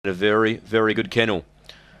A very, very good kennel.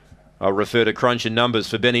 I'll refer to crunch and numbers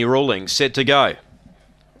for Benny Rawling. Set to go.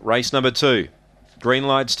 Race number 2. Green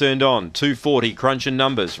lights turned on. 240. Crunch and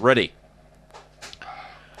numbers. Ready.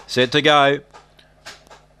 Set to go.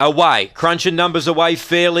 Away. Crunch and numbers away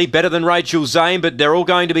fairly. Better than Rachel Zane, but they're all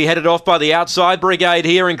going to be headed off by the outside brigade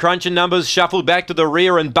here. And Crunch and numbers shuffled back to the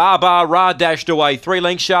rear. And Bar Ra dashed away. 3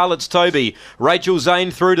 lengths Charlotte's Toby. Rachel Zane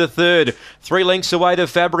through to third. 3 lengths away to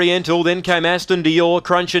Fabriental. Then came Aston Dior.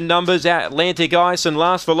 Crunch and numbers, Atlantic Ice, and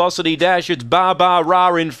Last Velocity Dash. It's Bar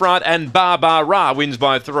Ra in front. And Bar Ra wins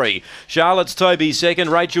by 3. Charlotte's Toby second.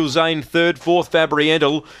 Rachel Zane third. Fourth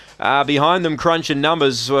Fabriental. Behind them, Crunch and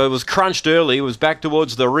Numbers was crunched early, was back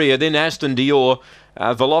towards the rear. Then Aston Dior,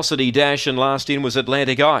 Velocity Dash, and last in was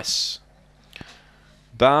Atlantic Ice.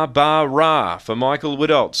 Bar Ra for Michael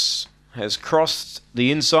Widoltz has crossed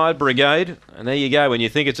the inside brigade. And there you go, when you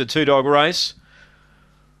think it's a 2-dog race,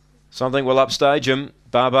 something will upstage him.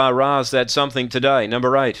 Bar Ra's that something today.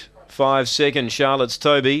 Number 8. 5 second, Charlotte's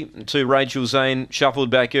Toby. And 2, Rachel Zane,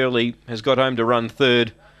 shuffled back early, has got home to run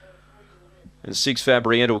third. And 6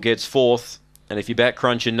 Fabriental gets 4th. And if you back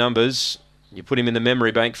Crunch in numbers, you put him in the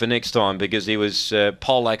memory bank for next time, because he was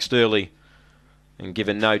poleaxed early and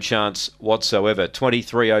given no chance whatsoever.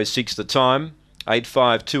 23.06 the time.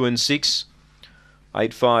 8.5, 2 and 6.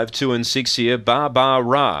 8.5, 2 and 6 here. Bar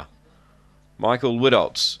Ra. Michael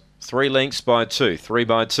Widoltz. 3 lengths by 2. 3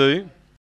 by 2.